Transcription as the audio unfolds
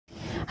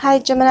Hi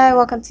Gemini,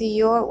 welcome to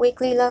your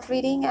weekly love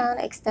reading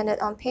and extended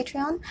on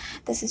Patreon.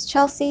 This is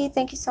Chelsea.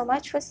 Thank you so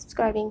much for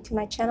subscribing to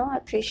my channel. I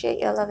appreciate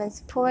your love and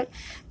support.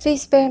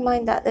 Please bear in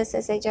mind that this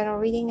is a general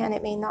reading and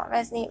it may not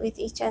resonate with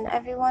each and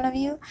every one of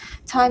you.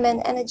 Time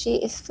and energy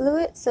is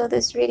fluid, so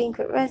this reading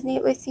could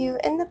resonate with you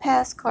in the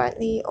past,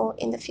 currently, or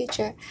in the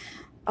future.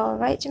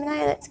 Alright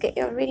Gemini, let's get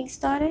your reading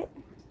started.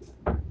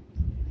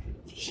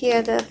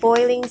 Hear the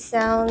boiling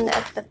sound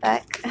at the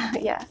back.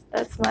 Yeah,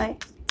 that's my...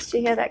 Did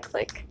you hear that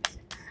click?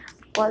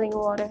 Boiling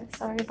water.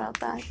 Sorry about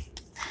that.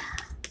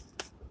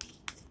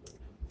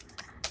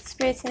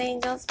 Spirits and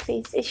angels,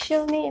 please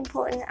issue me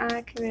important,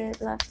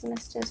 accurate love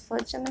messages for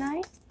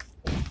Gemini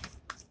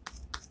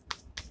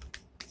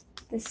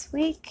this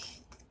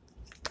week.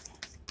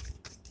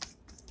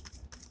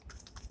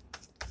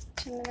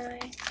 Gemini.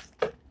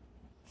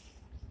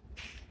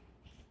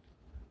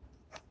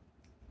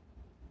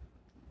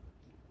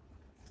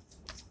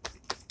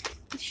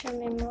 Issue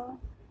me more.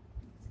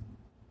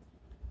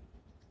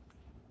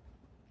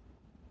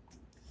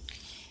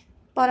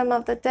 Bottom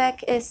of the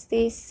deck is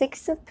the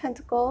Six of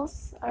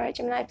Pentacles. Alright,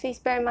 Gemini, please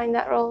bear in mind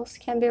that roles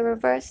can be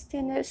reversed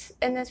in this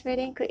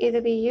reading. Could either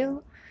be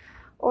you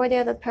or the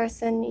other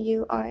person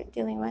you are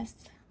dealing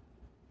with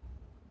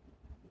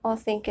or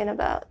thinking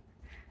about.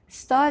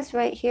 Stars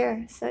right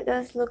here, so it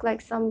does look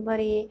like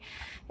somebody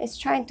is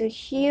trying to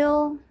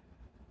heal.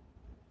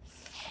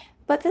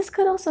 But this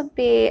could also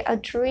be a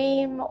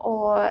dream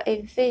or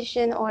a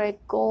vision or a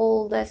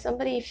goal that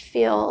somebody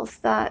feels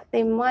that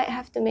they might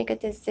have to make a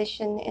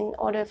decision in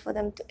order for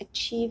them to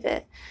achieve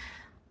it.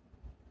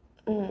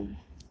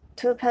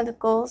 Two of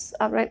Pentacles,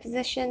 upright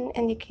position,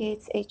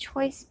 indicates a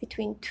choice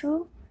between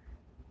two.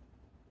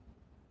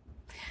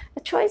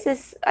 The choice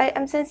is,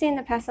 I'm sensing in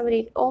the past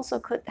somebody also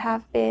could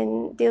have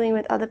been dealing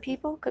with other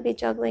people, could be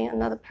juggling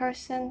another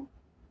person.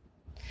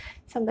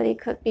 Somebody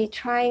could be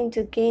trying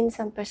to gain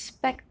some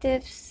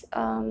perspectives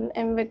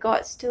in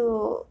regards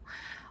to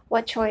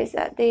what choice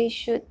that they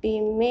should be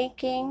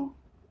making.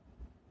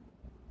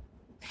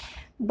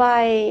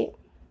 By,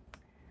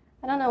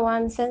 I don't know why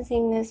I'm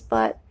sensing this,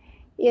 but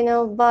you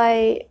know,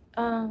 by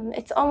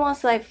it's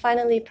almost like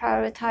finally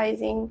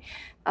prioritizing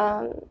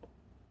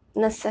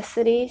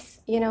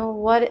necessities. You know,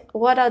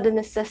 what are the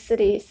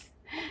necessities?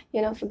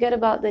 You know, forget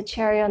about the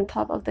cherry on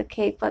top of the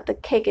cake, but the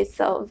cake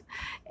itself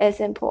is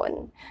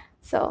important.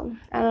 So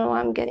I don't know why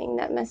I'm getting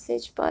that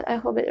message, but I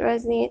hope it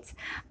resonates.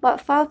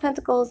 But Five of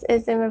Pentacles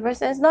is in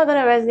reverse, and it's not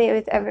going to resonate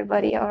with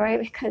everybody, all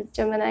right? Because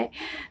Gemini,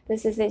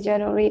 this is a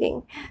general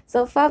reading.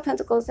 So Five of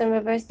Pentacles in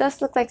reverse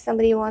does look like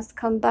somebody wants to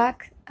come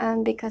back,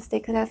 and because they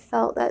could have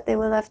felt that they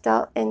were left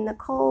out in the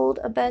cold,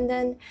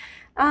 abandoned,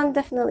 and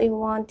definitely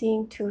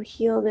wanting to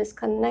heal this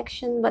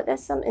connection. But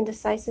there's some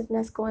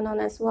indecisiveness going on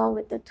as well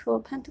with the Two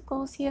of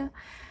Pentacles here.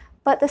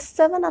 But the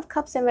Seven of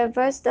Cups in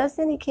reverse does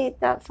indicate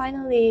that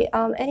finally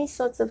any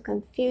sorts of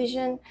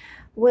confusion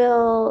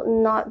will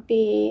not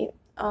be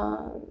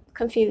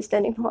confused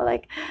anymore.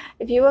 Like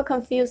if you were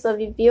confused, or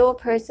if your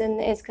person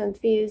is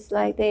confused,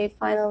 like they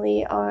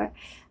finally are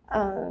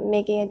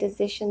making a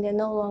decision. They're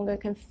no longer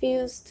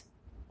confused.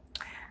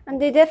 And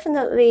they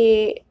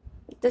definitely,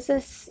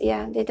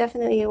 they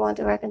definitely want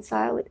to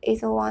reconcile with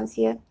Ace of Wands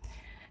here.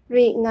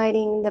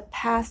 Reigniting the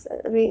past,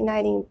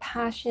 reigniting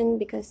passion,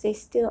 because they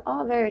still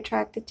are very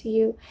attracted to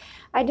you.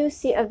 I do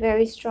see a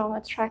very strong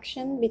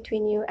attraction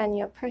between you and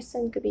your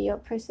person. Could be your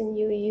person,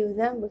 you,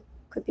 them,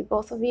 could be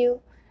both of you.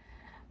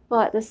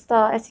 But the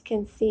star, as you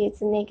can see,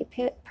 it's a naked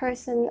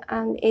person,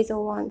 and Ace of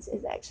Wands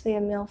is actually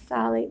a male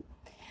phallic.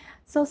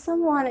 So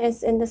someone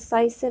is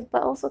indecisive,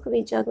 but also could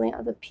be juggling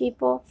other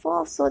people.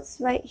 Four of Swords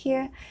right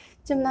here,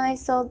 Gemini.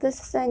 So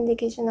this is an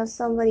indication of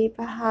somebody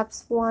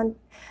perhaps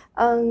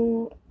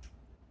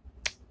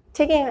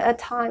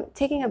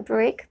taking a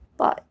break,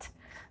 but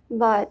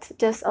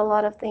just a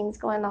lot of things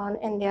going on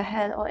in their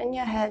head or in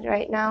your head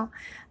right now.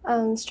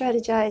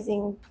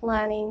 Strategizing,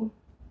 planning,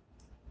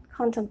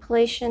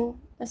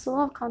 contemplation. There's a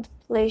lot of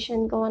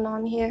contemplation going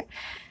on here.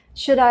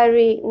 Should I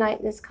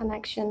reignite this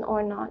connection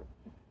or not?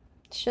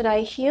 Should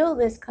I heal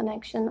this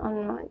connection or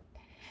not?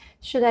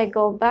 Should I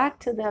go back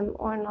to them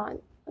or not?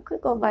 It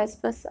could go vice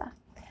versa.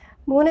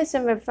 Moon is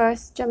in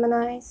reverse,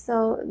 Gemini,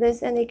 so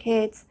this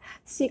indicates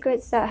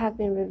secrets that have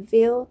been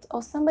revealed,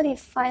 or somebody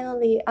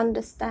finally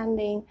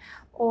understanding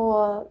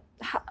how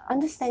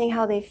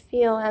they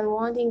feel and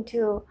wanting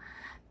to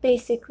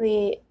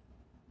basically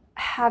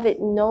have it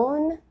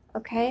known,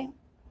 okay?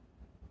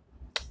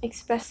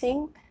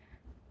 Expressing.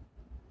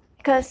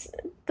 Because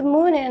the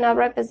moon in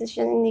upright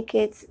position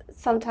indicates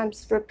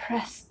sometimes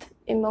repressed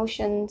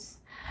emotions,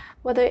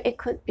 whether it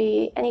could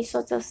be any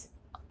sorts of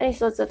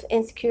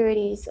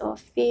insecurities or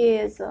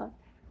fears or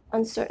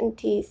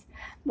uncertainties.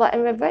 But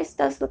in reverse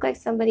does look like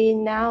somebody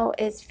now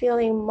is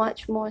feeling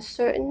much more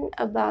certain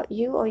about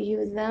you or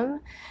you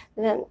them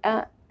than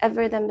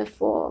ever than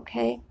before,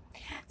 okay?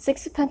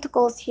 Six of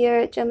Pentacles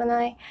here,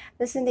 Gemini.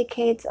 This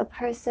indicates a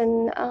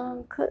person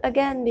could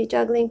again be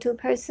juggling two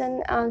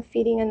person,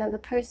 feeding another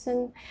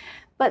person.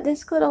 But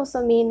this could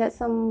also mean that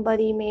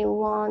somebody may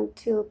want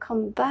to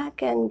come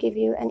back and give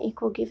you an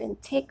equal give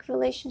and take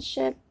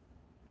relationship.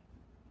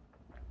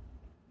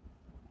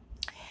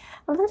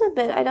 A little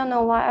bit, I don't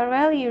know why, I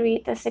rarely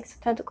read the Six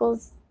of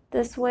Pentacles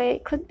this way.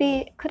 Could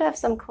have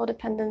some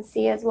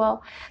codependency as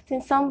well,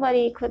 since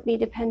somebody could be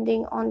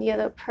depending on the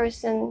other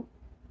person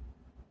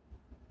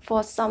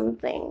for some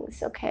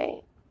things,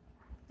 okay?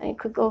 And it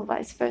could go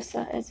vice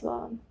versa as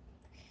well.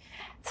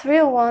 Three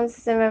of Wands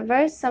is in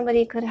reverse.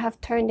 Somebody could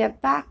have turned their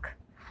back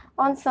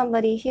on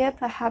somebody here.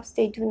 Perhaps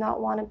they do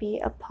not want to be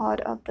a part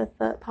of the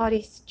third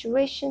party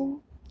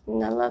situation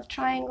in a love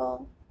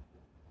triangle.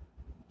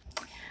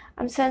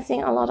 I'm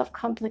sensing a lot of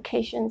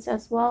complications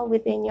as well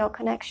within your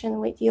connection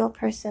with your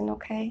person,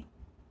 okay?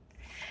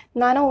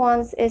 Nine of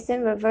Wands is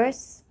in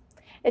reverse.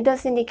 It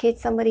does indicate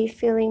somebody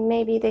feeling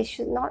maybe they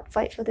should not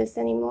fight for this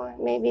anymore.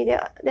 Maybe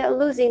they're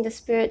losing the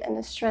spirit and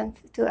the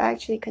strength to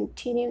actually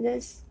continue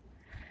this.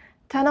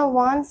 Ten of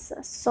Wands,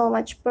 so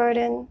much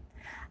burden.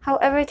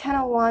 However, Ten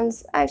of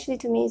Wands actually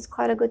to me is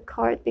quite a good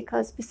card,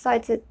 because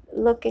besides it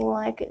looking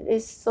like it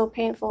is so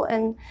painful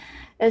and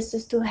it's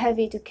just too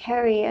heavy to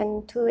carry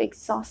and too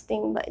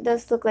exhausting, but it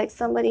does look like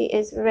somebody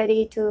is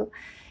ready to,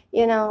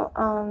 you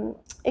know,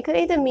 it could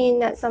either mean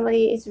that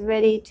somebody is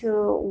ready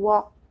to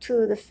walk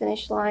to the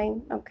finish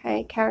line,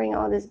 okay, carrying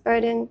all this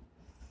burden,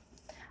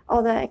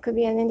 or that it could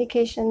be an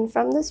indication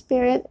from the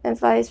spirit,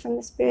 advice from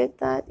the spirit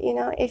that, you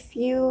know, if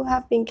you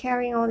have been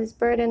carrying all this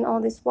burden all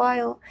this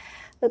while,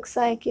 looks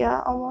like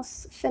you're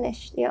almost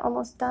finished, you're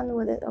almost done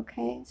with it,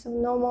 okay? So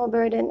no more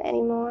burden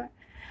anymore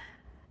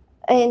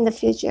in the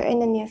future, in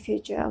the near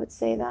future, I would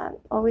say that,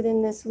 or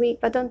within this week.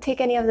 But don't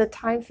take any of the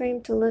time frame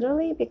too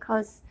literally,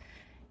 because,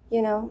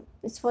 you know,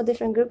 it's for a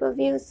different group of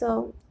you,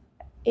 so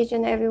each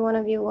and every one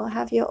of you will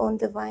have your own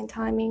divine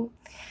timing.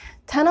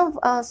 Ten of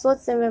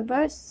Swords in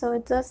reverse, so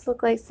it does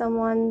look like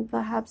someone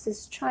perhaps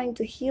is trying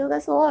to heal.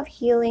 There's a lot of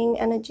healing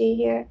energy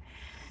here,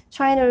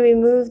 trying to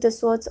remove the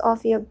swords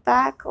off your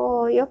back,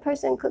 or your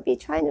person could be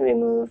trying to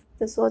remove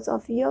the swords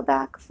off your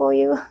back for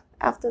you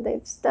after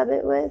they've stabbed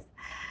it with.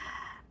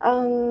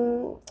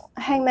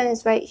 Hangman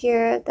is right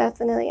here,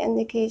 definitely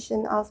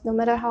indication of no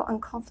matter how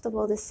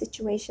uncomfortable this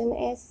situation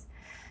is,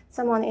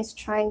 someone is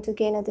trying to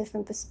gain a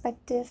different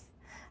perspective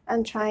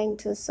and trying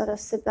to sort of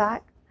sit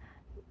back,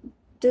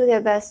 do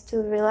their best to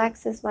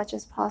relax as much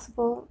as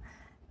possible,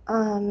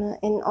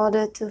 in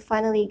order to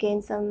finally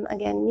gain some,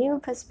 again, new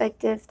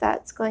perspective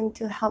that's going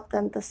to help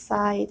them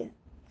decide.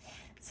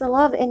 So a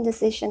lot of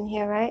indecision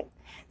here, right?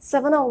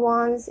 Seven of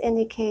Wands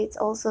indicates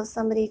also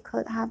somebody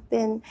could have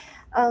been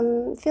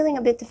feeling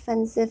a bit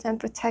defensive and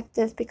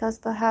protective, because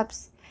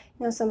perhaps,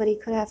 you know, somebody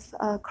could have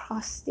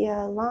crossed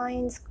their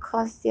lines,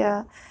 crossed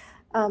their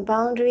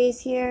boundaries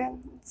here,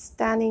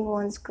 standing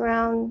one's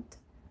ground.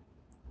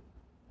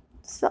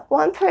 So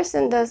one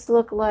person does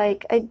look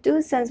like, I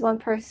do sense one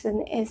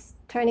person is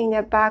turning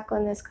their back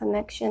on this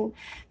connection,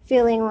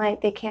 feeling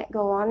like they can't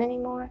go on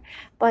anymore.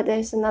 But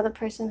there's another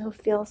person who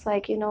feels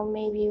like, you know,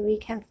 maybe we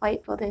can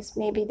fight for this,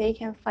 maybe they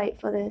can fight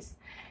for this,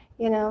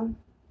 you know.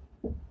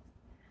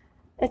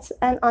 It's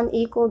an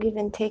unequal give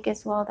and take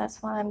as well.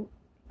 That's what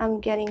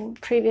I'm getting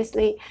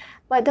previously.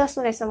 But it does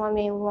look like someone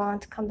may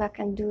want to come back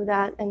and do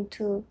that, and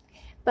to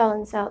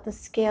balance out the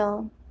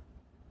scale.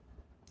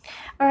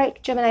 All right,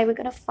 Gemini, we're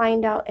gonna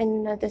find out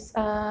in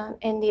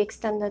in the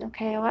extended.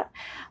 Okay,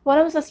 what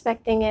I'm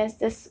suspecting is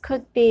this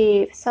could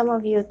be some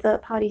of you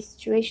third party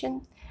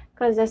situation,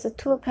 because there's a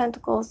Two of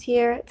Pentacles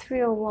here, Three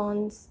of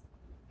Wands,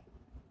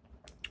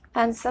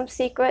 and some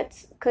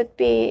secrets. Could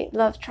be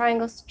love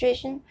triangle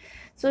situation.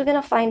 So we're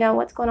gonna find out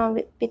what's going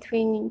on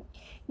between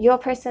your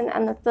person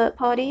and the third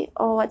party,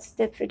 or what's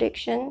the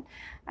prediction.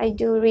 I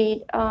do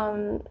read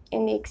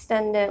in the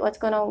extended what's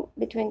going on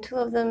between two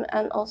of them,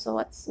 and also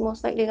what's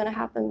most likely going to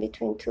happen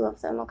between two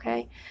of them,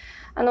 okay?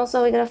 And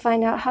also we're going to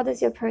find out, how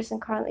does your person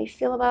currently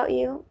feel about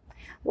you?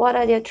 What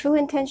are their true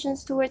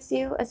intentions towards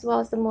you, as well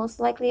as the most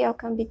likely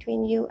outcome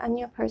between you and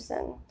your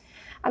person.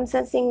 I'm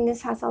sensing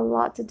this has a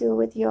lot to do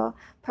with your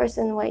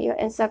person, what you're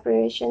in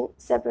separation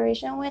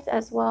with,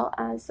 as well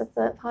as the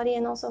third party.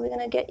 And also we're going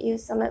to get you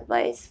some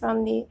advice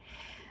from the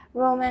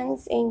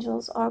Romance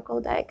Angels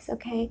Oracle decks,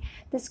 okay?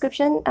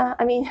 Description,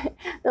 the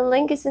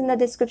link is in the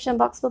description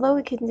box below.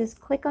 You can just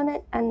click on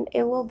it and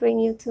it will bring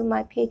you to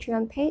my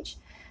Patreon page.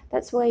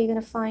 That's where you're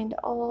gonna find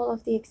all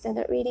of the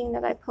extended reading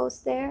that I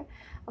post there.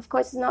 Of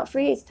course, it's not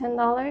free, it's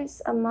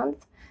 $10 a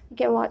month. You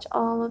can watch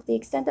all of the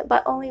extended,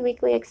 but only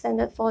weekly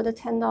extended for the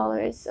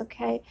 $10,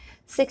 okay?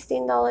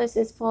 $16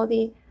 is for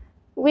the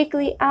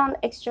weekly and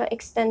extra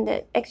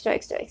extended, extra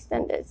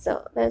extended.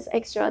 So there's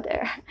extra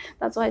there.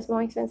 That's why it's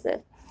more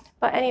expensive.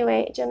 But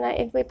anyway, Gemini,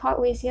 if we part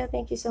ways here,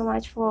 thank you so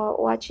much for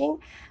watching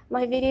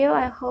my video.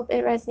 I hope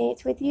it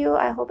resonates with you.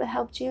 I hope it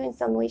helped you in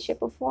some way, shape,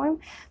 or form.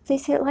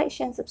 Please hit like,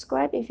 share, and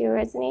subscribe if you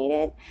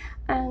resonated.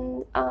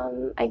 And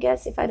I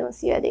guess if I don't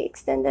see you at the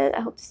extended,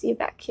 I hope to see you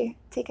back here.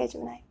 Take care,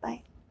 Gemini.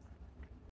 Bye.